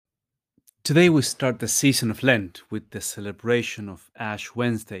Today we start the season of Lent with the celebration of Ash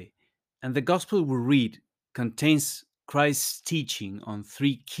Wednesday, and the Gospel we read contains Christ's teaching on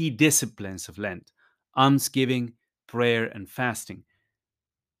three key disciplines of Lent: almsgiving, prayer, and fasting.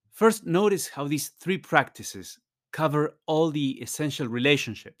 First, notice how these three practices cover all the essential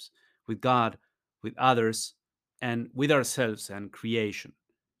relationships with God, with others, and with ourselves and creation.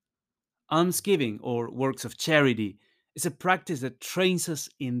 Almsgiving, or works of charity, is a practice that trains us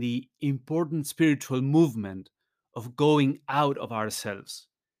in the important spiritual movement of going out of ourselves.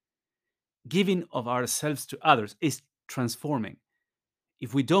 Giving of ourselves to others is transforming.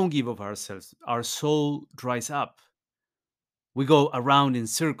 If we don't give of ourselves, our soul dries up. We go around in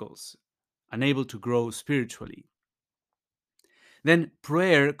circles, unable to grow spiritually. Then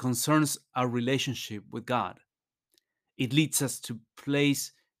prayer concerns our relationship with God. It leads us to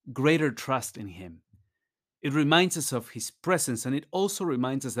place greater trust in Him. It reminds us of His presence, and it also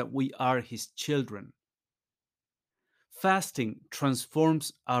reminds us that we are His children. Fasting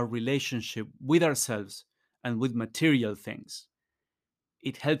transforms our relationship with ourselves and with material things.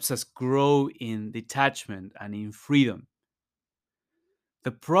 It helps us grow in detachment and in freedom.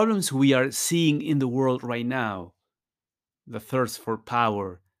 The problems we are seeing in the world right now, the thirst for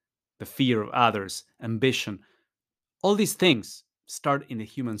power, the fear of others, ambition, all these things start in the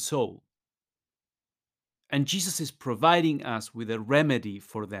human soul. And Jesus is providing us with a remedy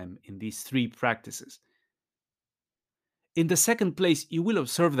for them in these three practices. In the second place, you will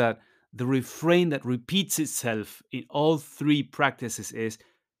observe that the refrain that repeats itself in all three practices is,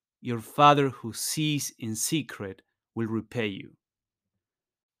 "Your Father who sees in secret will repay you."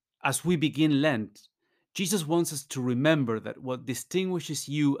 As we begin Lent, Jesus wants us to remember that what distinguishes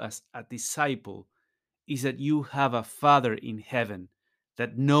you as a disciple is that you have a Father in heaven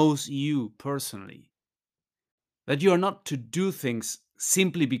that knows you personally, that you are not to do things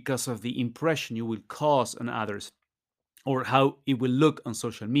simply because of the impression you will cause on others or how it will look on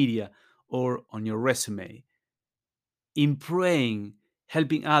social media or on your resume. In praying,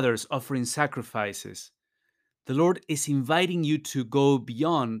 helping others, offering sacrifices, the Lord is inviting you to go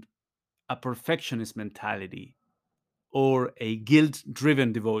beyond a perfectionist mentality or a guilt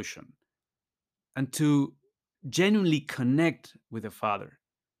driven devotion and to genuinely connect with the Father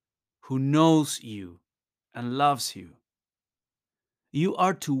who knows you and loves you. You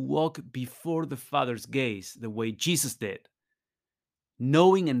are to walk before the Father's gaze the way Jesus did,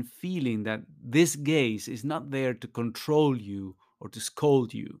 knowing and feeling that this gaze is not there to control you or to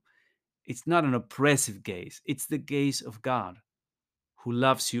scold you. It's not an oppressive gaze, it's the gaze of God who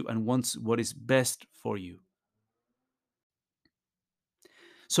loves you and wants what is best for you.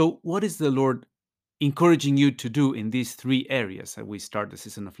 So, what is the Lord encouraging you to do in these three areas as we start the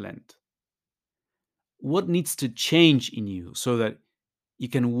season of Lent? What needs to change in you so that you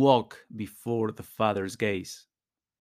can walk before the Father's gaze?